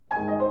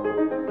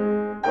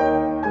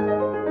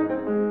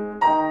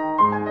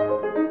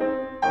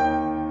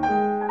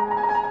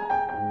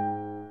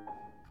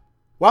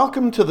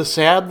Welcome to the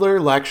Sadler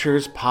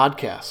Lectures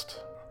podcast.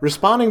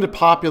 Responding to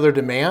popular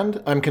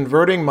demand, I'm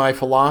converting my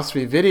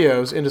philosophy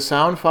videos into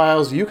sound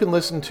files you can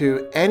listen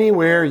to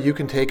anywhere you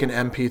can take an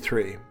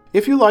MP3.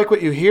 If you like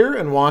what you hear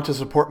and want to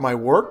support my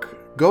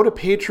work, go to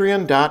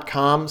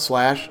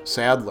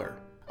patreon.com/Sadler.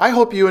 I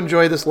hope you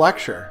enjoy this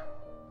lecture.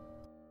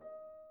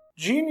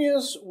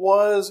 Genius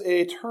was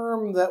a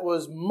term that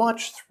was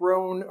much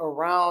thrown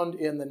around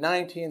in the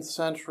 19th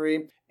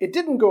century. It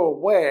didn't go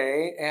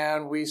away,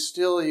 and we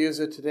still use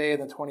it today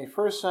in the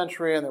 21st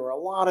century, and there were a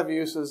lot of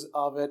uses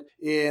of it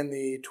in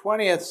the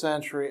 20th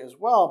century as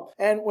well.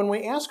 And when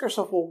we ask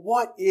ourselves, well,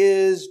 what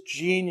is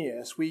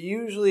genius? We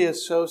usually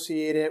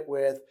associate it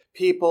with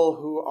people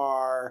who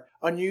are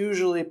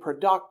unusually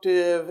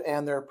productive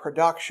and their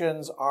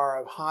productions are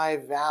of high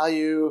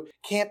value,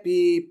 can't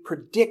be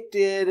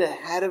predicted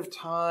ahead of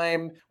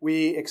time.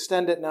 We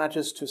extend it not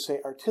just to, say,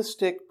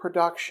 artistic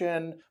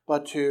production,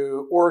 but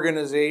to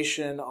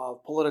organization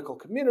of political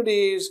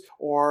communities,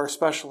 or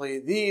especially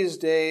these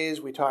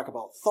days, we talk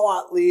about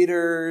thought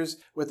leaders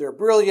with their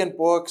brilliant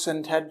books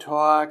and TED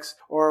Talks,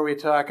 or we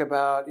talk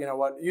about,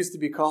 what used to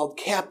be called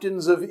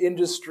captains of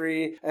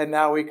industry, and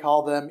now we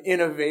call them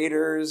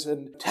innovators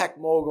and tech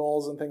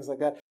moguls and things like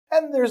that.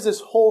 And there's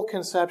this whole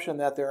conception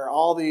that there are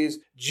all these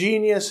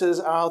geniuses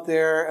out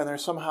there and they're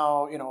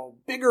somehow,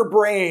 bigger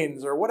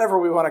brains or whatever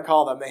we want to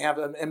call them. They have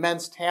an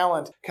immense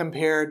talent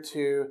compared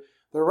to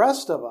the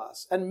rest of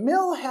us. And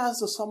Mill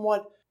has a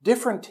somewhat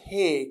different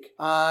take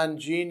on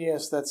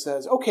genius that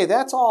says, okay,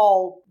 that's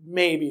all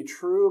maybe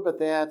true, but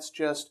that's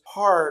just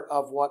part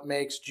of what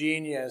makes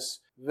genius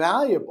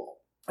valuable.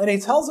 And he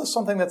tells us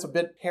something that's a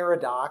bit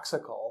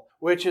paradoxical,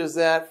 which is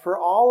that for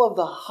all of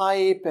the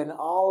hype and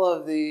all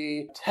of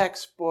the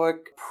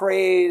textbook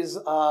praise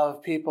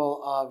of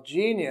people of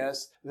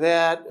genius,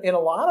 that in a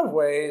lot of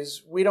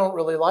ways, we don't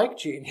really like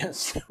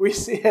genius. We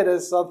see it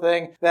as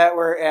something that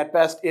we're at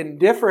best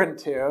indifferent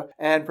to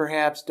and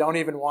perhaps don't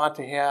even want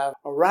to have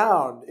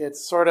around.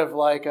 It's sort of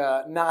like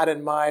a not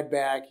in my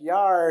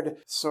backyard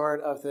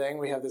sort of thing.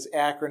 We have this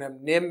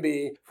acronym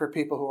NIMBY for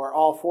people who are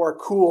all for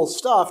cool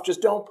stuff.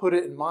 Just don't put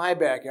it in my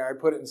backyard,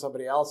 put it in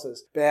somebody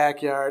else's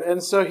backyard.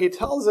 And so he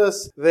tells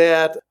us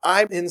that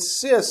I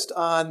insist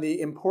on the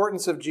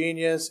importance of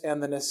genius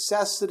and the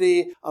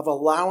necessity of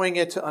allowing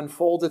it to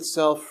unfold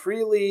itself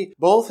freely,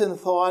 both in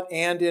thought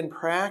and in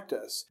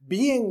practice.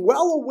 Being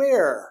well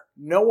aware,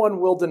 no one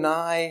will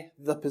deny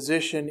the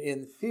position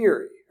in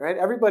theory. Right?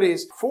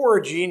 Everybody's for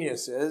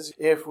geniuses.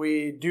 If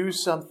we do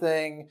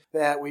something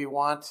that we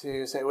want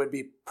to say would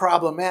be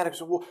problematic,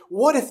 so well,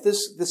 what if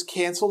this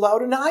canceled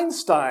out an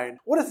Einstein?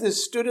 What if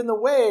this stood in the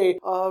way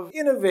of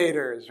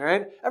innovators,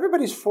 right?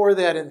 Everybody's for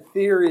that in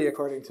theory,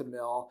 according to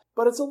Mill.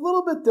 But it's a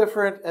little bit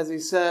different, as he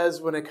says,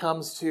 when it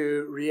comes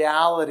to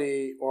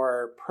reality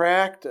or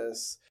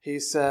practice. He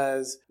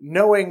says,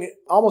 knowing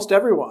almost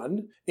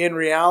everyone in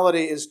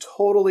reality is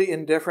totally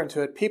indifferent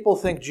to it. People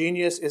think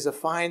genius is a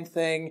fine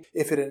thing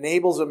if it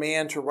enables a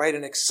man to write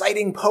an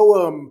exciting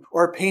poem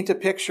or paint a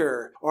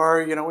picture,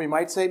 or, we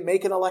might say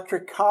make an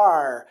electric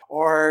car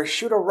or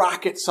shoot a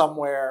rocket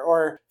somewhere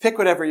or pick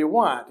whatever you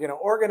want,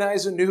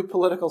 organize a new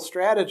political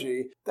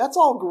strategy. That's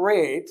all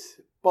great.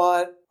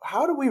 But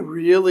how do we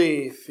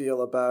really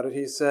feel about it?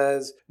 He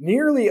says,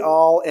 nearly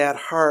all at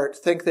heart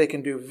think they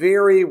can do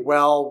very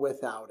well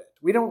without it.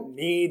 We don't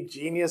need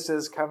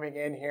geniuses coming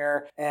in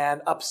here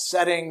and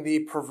upsetting the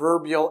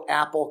proverbial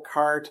apple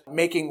cart,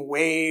 making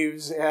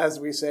waves,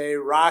 as we say,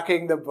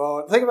 rocking the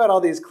boat. Think about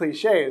all these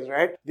cliches,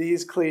 right?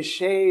 These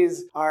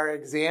cliches are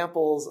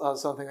examples of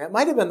something that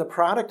might have been the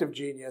product of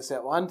genius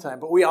at one time,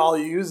 but we all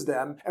use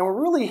them, and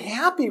we're really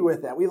happy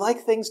with that. We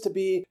like things to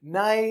be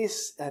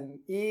nice and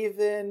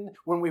even.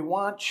 When we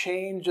want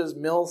change, as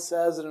Mill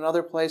says in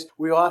another place,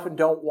 we often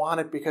don't want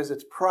it because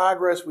it's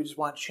progress. We just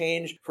want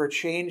change for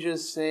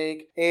change's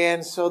sake. And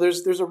so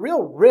there's a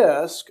real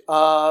risk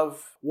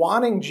of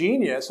wanting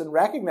genius and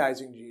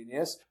recognizing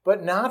genius,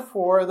 but not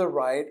for the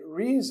right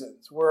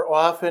reasons. We're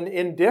often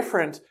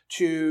indifferent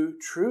to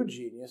true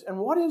genius. And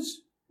what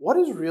is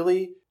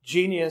really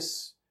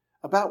genius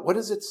about? What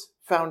is its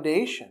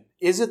foundation?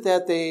 Is it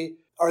that they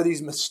are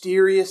these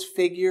mysterious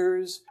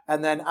figures,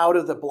 and then out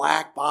of the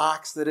black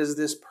box that is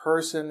this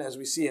person, as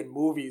we see in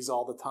movies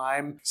all the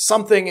time,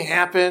 something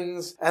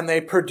happens and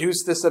they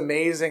produce this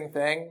amazing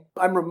thing?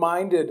 I'm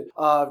reminded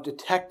of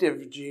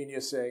detective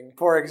geniusing.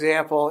 For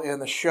example, in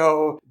the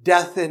show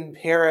Death in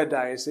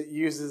Paradise, it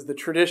uses the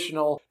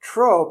traditional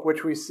trope,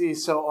 which we see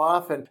so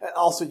often,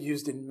 also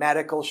used in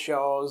medical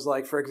shows,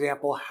 like, for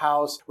example,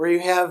 House, where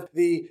you have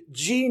the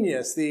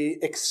genius, the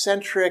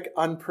eccentric,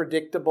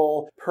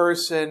 unpredictable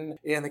person.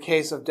 In the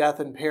case of Death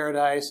in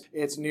Paradise,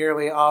 it's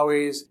nearly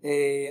always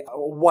a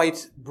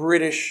white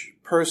British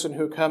person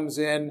who comes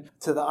in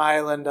to the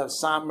island of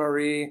Sainte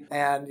Marie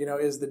and,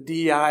 is the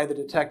DI, the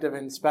detective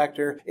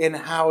inspector.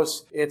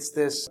 In-house, it's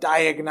this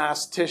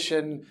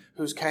diagnostician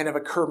who's kind of a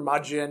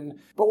curmudgeon.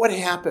 But what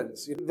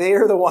happens? They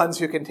are the ones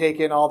who can take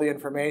in all the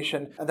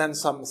information, and then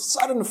some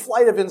sudden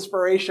flight of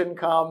inspiration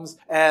comes,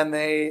 and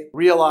they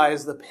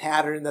realize the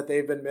pattern that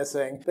they've been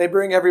missing. They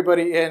bring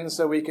everybody in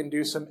so we can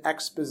do some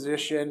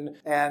exposition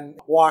and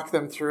walk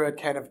them through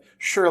it, kind of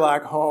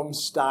Sherlock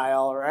Holmes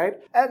style, right?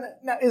 And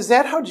now, is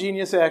that how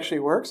genius actually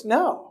works?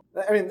 No.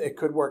 I mean, it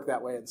could work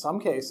that way in some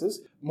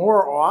cases.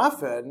 More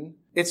often,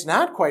 it's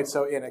not quite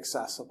so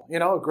inaccessible.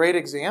 A great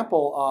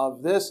example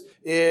of this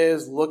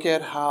is look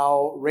at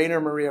how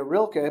Rainer Maria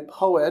Rilke, a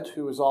poet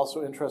who was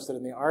also interested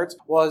in the arts,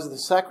 was the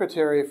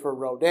secretary for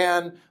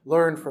Rodin,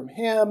 learned from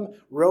him,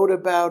 wrote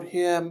about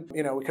him.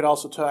 We could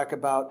also talk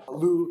about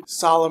Lou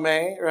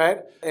Salome, right?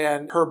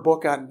 And her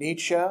book on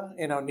Nietzsche.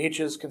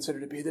 Nietzsche is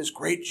considered to be this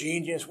great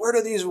genius. Where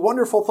do these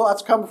wonderful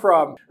thoughts come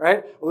from,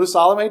 right? Lou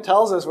Salome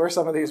tells us where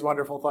some of these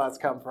wonderful thoughts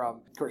come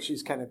from. Of course,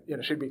 she's kind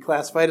of, should be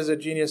classified as a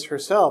genius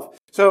herself.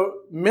 So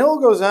Mill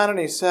goes on and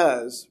he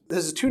says,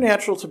 this is too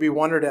natural to be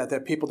wondered at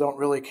that people don't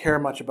really care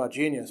much about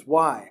genius.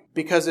 Why?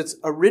 Because it's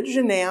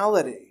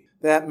originality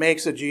that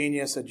makes a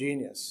genius a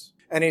genius.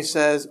 And he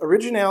says,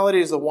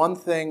 originality is the one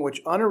thing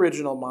which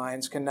unoriginal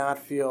minds cannot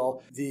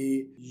feel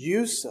the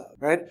use of,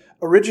 right?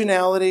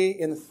 Originality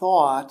in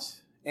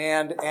thought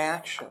and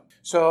action.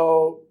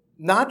 So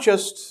not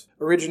just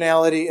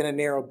originality in a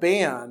narrow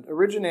band,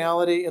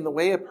 originality in the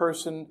way a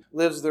person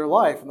lives their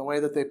life and the way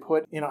that they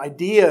put,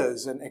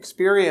 ideas and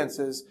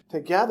experiences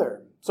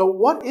together. So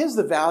what is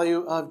the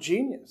value of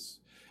genius?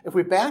 If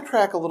we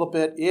backtrack a little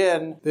bit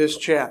in this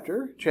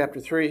chapter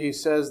 3, he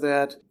says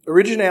that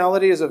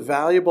originality is a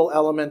valuable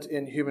element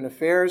in human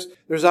affairs.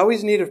 There's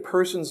always need of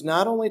persons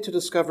not only to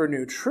discover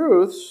new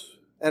truths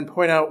and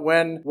point out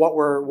when what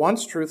were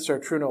once truths are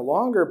true no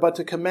longer, but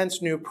to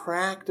commence new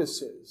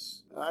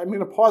practices. I'm going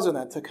to pause on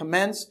that. To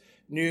commence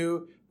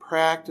new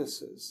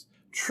practices.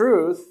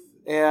 Truth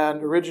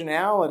and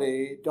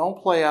originality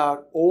don't play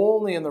out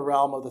only in the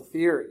realm of the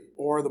theory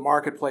or the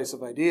marketplace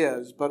of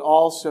ideas, but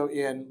also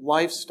in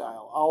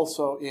lifestyle,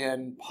 also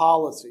in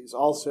policies,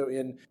 also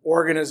in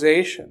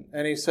organization.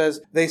 And he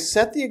says, they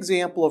set the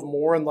example of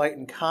more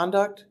enlightened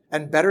conduct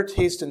and better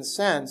taste and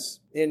sense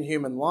in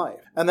human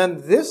life. And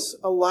then this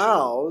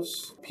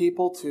allows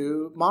people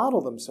to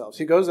model themselves.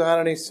 He goes on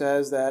and he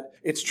says that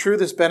it's true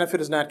this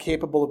benefit is not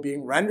capable of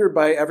being rendered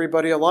by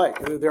everybody alike.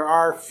 There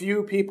are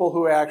few people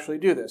who actually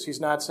do this. He's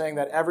not saying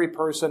that every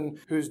person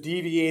who's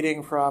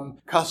deviating from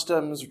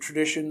customs,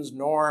 traditions,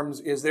 norms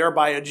is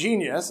thereby a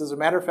genius. As a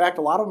matter of fact,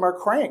 a lot of them are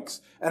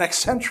cranks and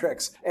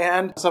eccentrics,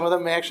 and some of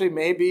them actually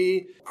may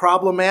be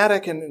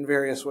problematic in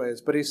various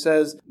ways. But he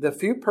says the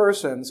few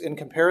persons, in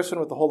comparison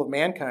with the whole of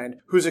mankind,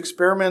 whose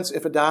experiments,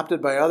 if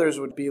adopted by others,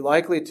 would be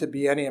likely to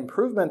be any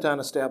improvement on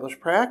established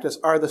practice,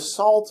 are the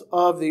salt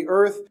of the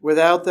earth.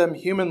 Without them,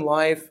 human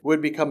life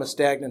would become a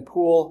stagnant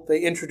pool.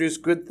 They introduce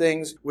good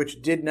things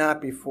which did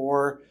not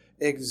before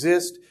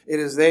exist. It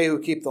is they who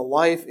keep the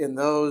life in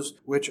those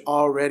which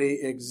already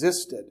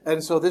existed.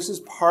 And so this is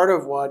part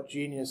of what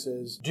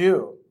geniuses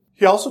do.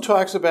 He also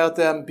talks about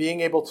them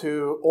being able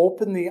to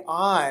open the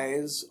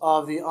eyes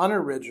of the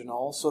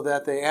unoriginal so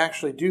that they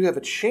actually do have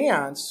a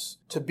chance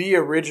to be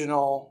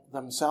original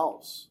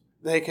themselves.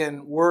 They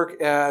can work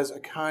as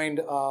a kind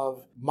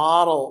of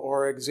model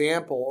or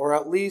example, or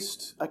at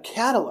least a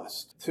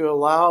catalyst to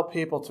allow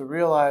people to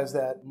realize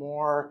that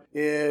more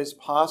is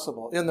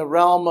possible. In the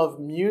realm of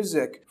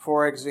music,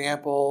 for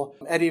example,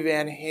 Eddie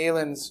Van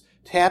Halen's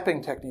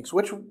tapping techniques,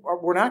 which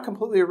were not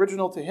completely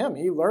original to him.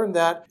 He learned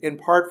that in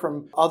part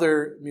from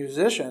other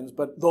musicians,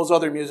 but those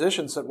other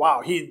musicians said,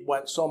 wow, he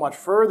went so much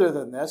further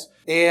than this.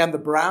 And the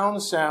Brown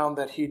sound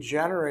that he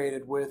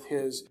generated with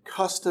his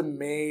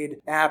custom-made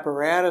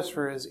apparatus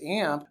for his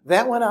amp,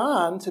 that went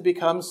on to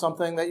become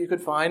something that you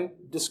could find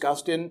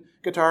discussed in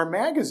Guitar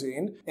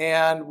Magazine.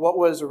 And what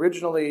was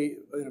originally,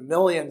 in a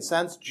million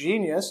sense,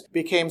 genius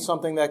became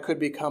something that could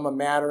become a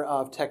matter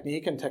of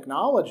technique and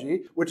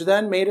technology, which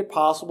then made it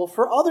possible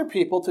for other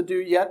people to do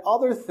yet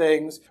other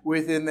things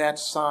within that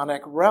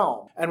sonic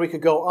realm. And we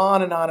could go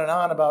on and on and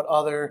on about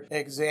other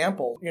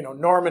examples.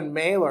 Norman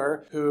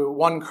Mailer, who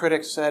one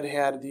critic said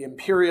had the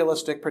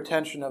imperialistic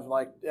pretension of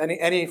like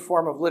any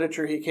form of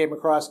literature he came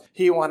across,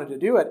 he wanted to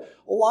do it.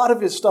 A lot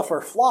of his stuff are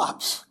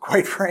flops,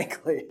 quite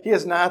frankly. He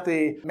is not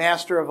the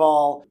master of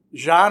all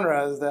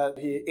genres that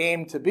he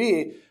aimed to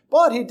be,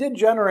 but he did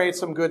generate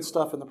some good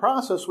stuff in the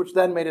process, which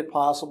then made it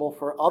possible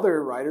for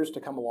other writers to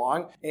come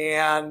along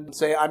and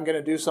say, I'm going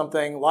to do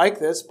something like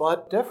this,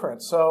 but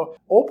different. So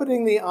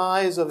opening the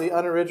eyes of the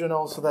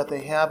unoriginal so that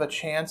they have a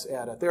chance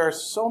at it. There are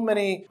so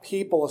many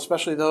people,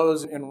 especially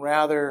those in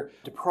rather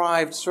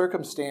deprived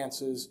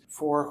circumstances,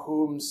 for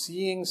whom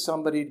seeing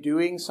somebody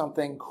doing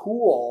something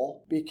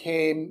cool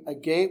became a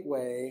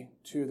gateway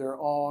to their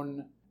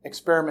own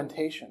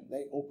experimentation.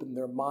 They open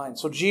their mind.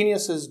 So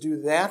geniuses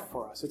do that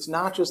for us. It's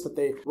not just that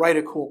they write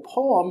a cool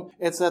poem,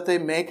 it's that they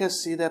make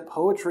us see that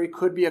poetry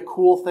could be a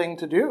cool thing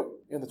to do.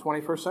 in the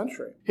 21st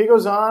century. He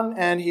goes on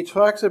and he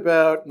talks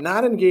about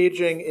not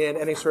engaging in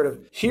any sort of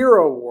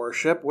hero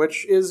worship,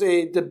 which is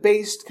a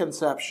debased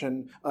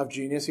conception of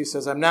genius. He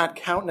says, I'm not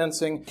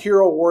countenancing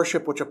hero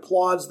worship, which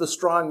applauds the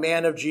strong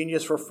man of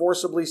genius for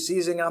forcibly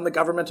seizing on the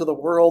government of the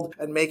world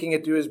and making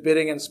it do his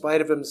bidding in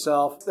spite of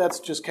himself. That's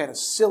just kind of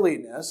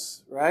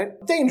silliness,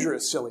 right?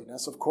 Dangerous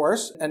silliness, of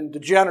course, and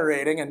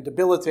degenerating and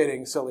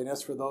debilitating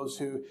silliness for those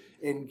who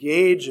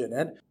engage in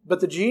it.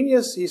 But the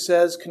genius, he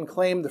says, can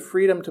claim the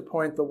freedom to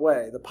point the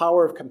way. The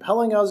power of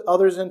compelling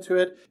others into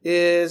it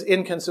is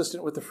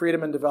inconsistent with the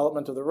freedom and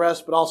development of the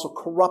rest, but also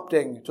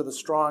corrupting to the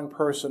strong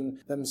person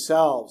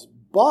themselves.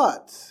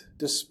 But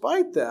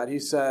despite that, he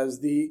says,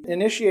 the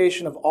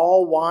initiation of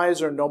all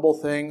wise or noble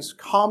things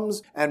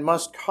comes and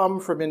must come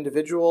from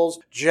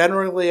individuals,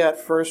 generally at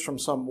first from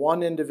some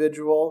one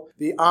individual.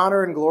 The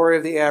honor and glory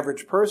of the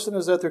average person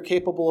is that they're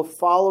capable of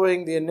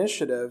following the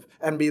initiative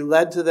and be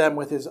led to them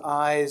with his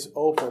eyes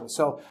open.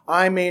 So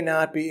I may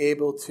not be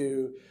able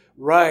to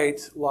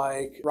write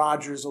like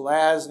Roger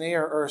Zelazny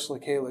or Ursula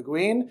K. Le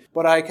Guin,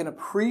 but I can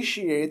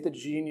appreciate the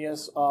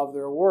genius of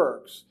their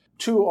works.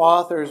 Two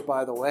authors,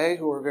 by the way,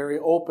 who are very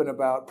open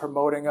about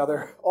promoting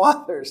other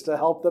authors to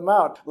help them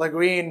out. Le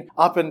Guin,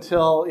 up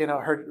until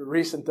her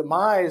recent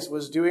demise,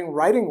 was doing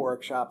writing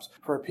workshops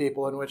for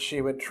people in which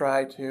she would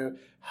try to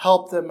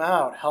help them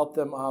out, help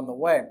them on the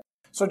way.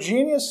 So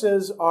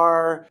geniuses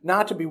are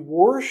not to be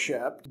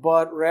worshipped,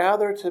 but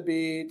rather to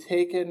be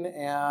taken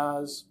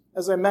as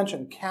I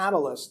mentioned,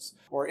 catalysts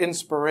or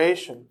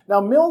inspiration.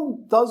 Now, Mill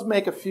does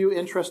make a few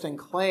interesting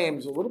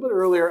claims a little bit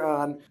earlier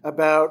on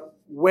about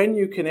when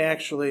you can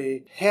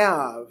actually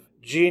have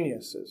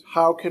geniuses.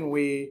 How can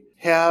we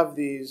have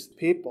these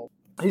people?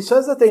 He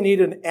says that they need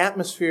an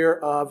atmosphere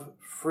of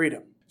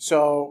freedom.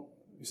 So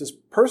he says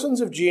persons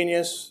of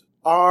genius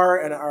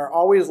are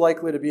always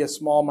likely to be a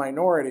small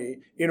minority.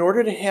 In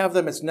order to have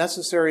them, it's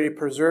necessary to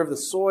preserve the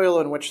soil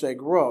in which they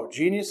grow.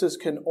 Geniuses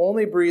can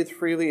only breathe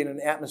freely in an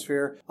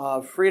atmosphere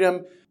of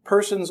freedom.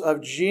 Persons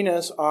of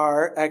genius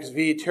are, ex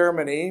vi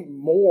termini,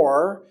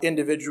 more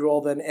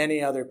individual than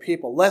any other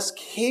people, less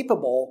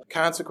capable,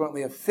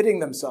 consequently, of fitting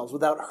themselves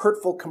without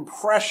hurtful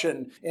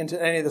compression into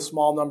any of the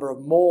small number of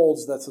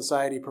molds that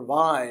society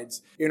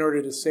provides in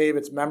order to save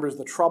its members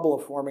the trouble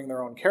of forming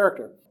their own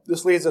character.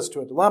 This leads us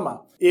to a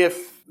dilemma.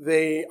 If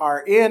they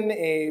are in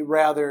a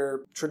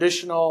rather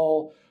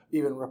traditional,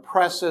 even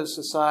repressive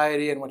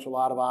society in which a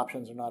lot of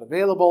options are not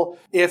available,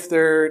 if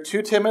they're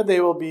too timid,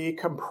 they will be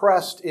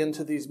compressed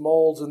into these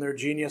molds and their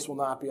genius will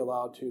not be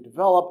allowed to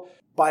develop.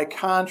 By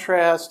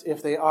contrast,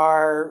 if they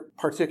are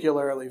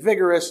particularly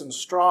vigorous and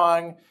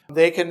strong,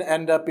 they can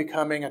end up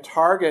becoming a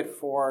target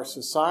for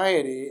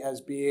society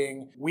as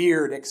being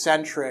weird,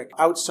 eccentric,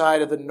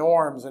 outside of the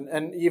norms,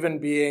 and even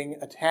being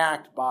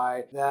attacked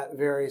by that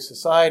very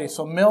society.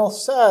 So Mill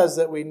says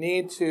that we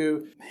need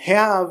to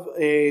have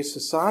a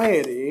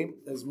society,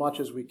 as much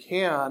as we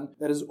can,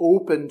 that is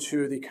open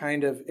to the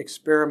kind of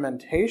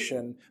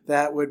experimentation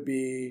that would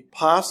be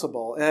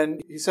possible.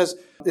 And he says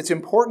it's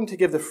important to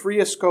give the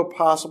freest scope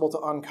possible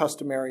to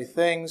uncustomary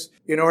things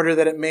in order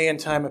that it may in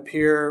time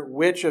appear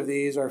which of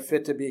these are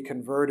fit to be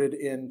converted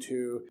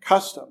into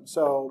custom.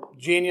 So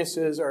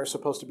geniuses are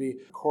supposed to be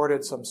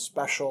accorded some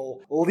special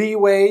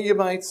leeway, you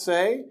might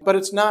say, but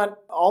it's not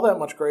all that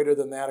much greater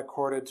than that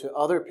accorded to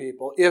other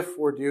people if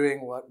we're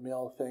doing what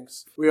Mill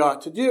thinks we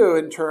ought to do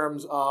in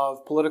terms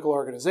of political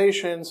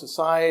organization,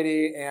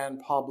 society,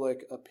 and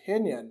public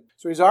opinion.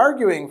 So he's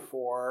arguing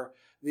for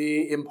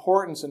the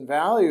importance and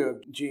value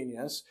of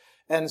genius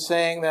and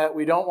saying that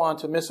we don't want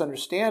to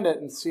misunderstand it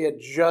and see it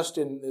just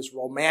in this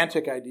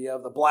romantic idea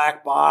of the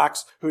black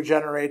box who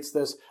generates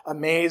this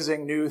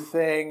amazing new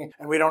thing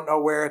and we don't know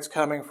where it's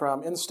coming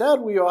from. Instead,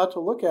 we ought to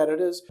look at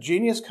it as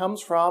genius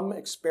comes from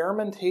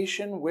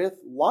experimentation with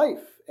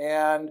life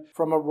and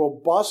from a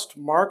robust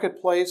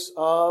marketplace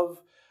of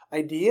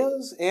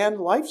ideas and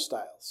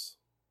lifestyles.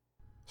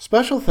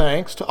 Special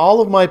thanks to all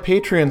of my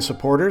Patreon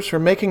supporters for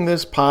making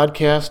this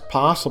podcast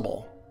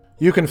possible.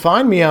 You can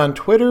find me on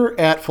Twitter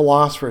at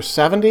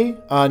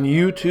Philosopher70, on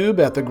YouTube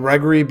at the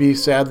Gregory B.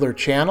 Sadler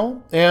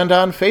channel, and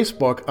on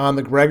Facebook on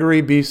the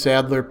Gregory B.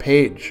 Sadler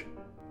page.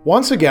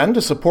 Once again,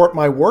 to support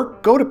my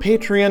work, go to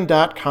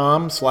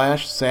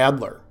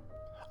patreon.com/Sadler.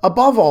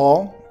 Above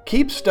all,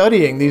 keep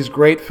studying these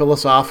great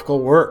philosophical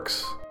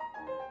works.